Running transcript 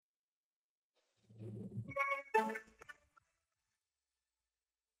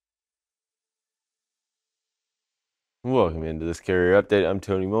Welcome into this carrier update. I'm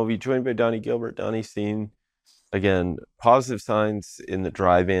Tony Mulvey, joined by Donny Gilbert. Donny, seeing, again, positive signs in the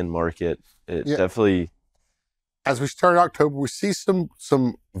dry van market. It definitely... As we start October, we see some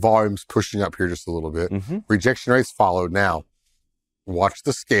volumes pushing up here just a little bit. Rejection rates followed. Now, watch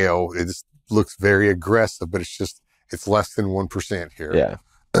the scale. It just looks very aggressive, but it's less than 1% here. Yeah.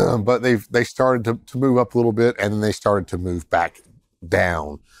 But they started to move up a little bit, and then they started to move back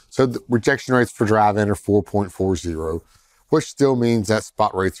down. So the rejection rates for dry van are 4.40, which still means that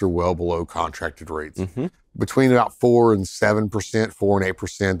spot rates are well below contracted rates. Between about 4 and 7%, 4 and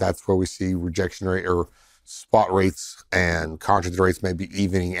 8%, that's where we see rejection rate or spot rates and contracted rates may be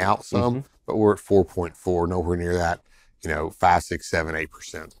evening out some, but we're at 4.4, nowhere near that, 5, 6, 7,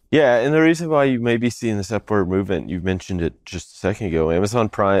 8%. Yeah, and the reason why you may be seeing this upward movement, you mentioned it just a second ago, Amazon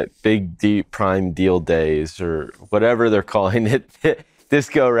Prime, big, deep Prime deal days, or whatever they're calling it, this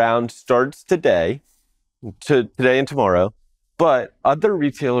go-round starts today and tomorrow, but other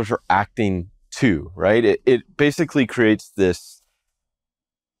retailers are acting too, right? It basically creates this,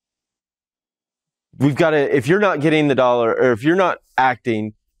 we've got to, if you're not getting the dollar, or if you're not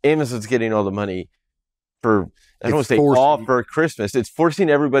acting, Amazon's getting all the money for, I don't want to say all for Christmas. It's forcing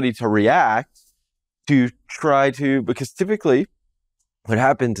everybody to react to try to, because typically what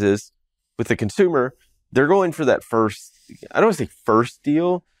happens is with the consumer, they're going for that first, I don't want to say first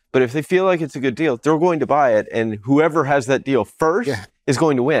deal, but if they feel like it's a good deal, they're going to buy it. And whoever has that deal first is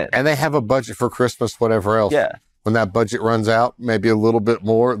going to win. And they have a budget for Christmas, whatever else. Yeah. When that budget runs out, maybe a little bit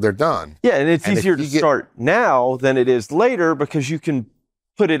more, they're done. Yeah, and it's easier to start now than it is later because you can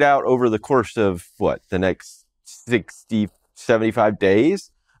put it out over the course of, the next 60, 75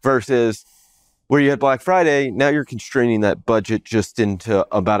 days versus where you had Black Friday, now you're constraining that budget just into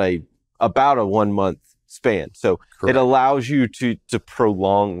about a 1 month span. So it allows you to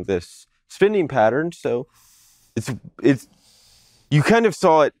prolong this spending pattern. So it's you kind of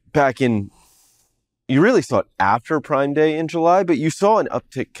saw it you really saw it after Prime Day in July, but you saw an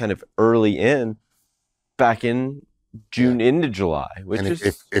uptick kind of early back in June into July, which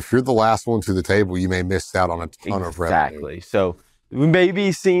if you're the last one to the table, you may miss out on a ton of revenue. Exactly. So we may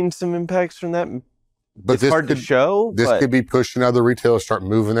be seeing some impacts from that. But it's hard to show. This could be pushing other retailers start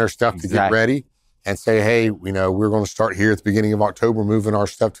moving their stuff to get ready and say, hey, we're going to start here at the beginning of October, moving our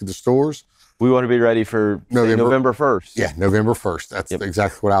stuff to the stores. We want to be ready for November 1st. Yeah, November 1st. That's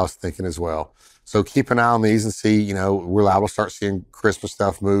exactly what I was thinking as well. So keep an eye on these and see, we're allowed to start seeing Christmas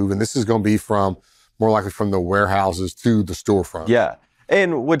stuff move. And this is going to be more likely from the warehouses to the storefront. Yeah.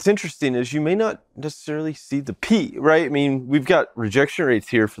 And what's interesting is you may not necessarily see the peak, right? I mean, we've got rejection rates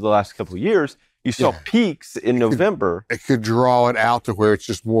here for the last couple of years. You saw peaks in November. It could draw it out to where it's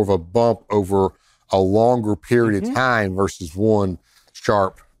just more of a bump over a longer period of time versus one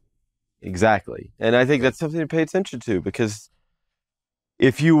sharp. Exactly. And I think that's something to pay attention to, because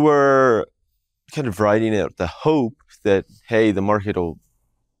if you were kind of riding out the hope that, hey, the market will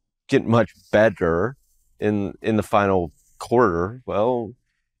get much better in the final quarter, well,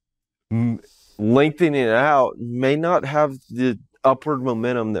 lengthening it out may not have the upward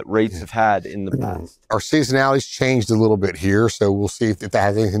momentum that rates have had in the past. Our seasonality's changed a little bit here, so we'll see if that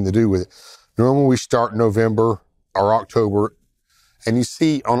has anything to do with it. Normally we start November or October, and you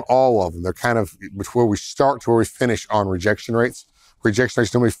see on all of them, they're kind of where we start to where we finish on rejection rates. Rejection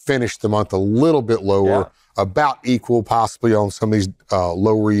rates normally finish the month a little bit lower, about equal possibly on some of these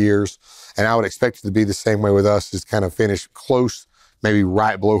lower years. And I would expect it to be the same way with us, is kind of finish close, maybe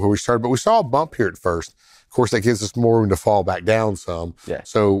right below where we started. But we saw a bump here at first. Of course, that gives us more room to fall back down some. Yeah.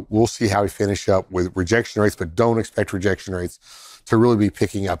 So we'll see how we finish up with rejection rates, but don't expect rejection rates to really be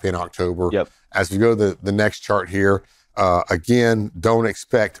picking up in October. As we go to the next chart here, again, don't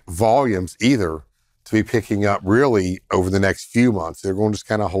expect volumes either to be picking up really over the next few months. They're going to just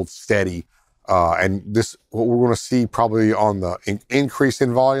kind of hold steady. And this, what we're going to see probably on the increase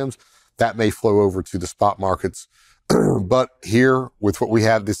in volumes, that may flow over to the spot markets. But here, with what we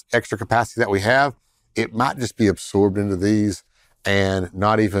have, this extra capacity that we have, it might just be absorbed into these and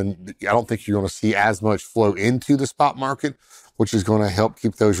not even, I don't think you're going to see as much flow into the spot market, which is going to help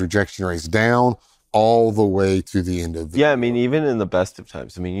keep those rejection rates down all the way to the end of the year. I mean, even in the best of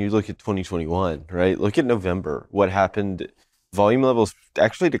times, I mean, you look at 2021, right? Look at November. What happened? Volume levels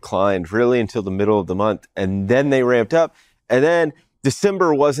actually declined really until the middle of the month, and then they ramped up. And then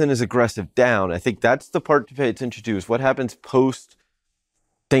December wasn't as aggressive down. I think that's the part to pay attention to, is what happens post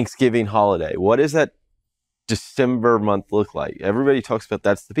Thanksgiving holiday. What does that December month look like? Everybody talks about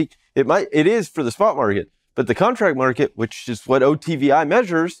that's the peak. It is for the spot market, but the contract market, which is what OTVI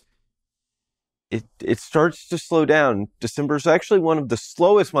measures, it starts to slow down. December is actually one of the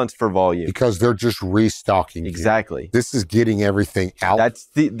slowest months for volume because they're just restocking. Exactly. This is getting everything out. That's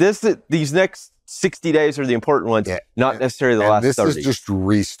these next 60 days are the important ones, not necessarily the last 30. This is just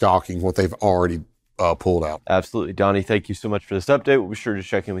restocking what they've already pulled out. Absolutely. Donnie, thank you so much for this update. We'll be sure to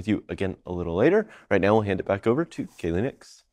check in with you again a little later. Right now, we'll hand it back over to Kaylee Nix.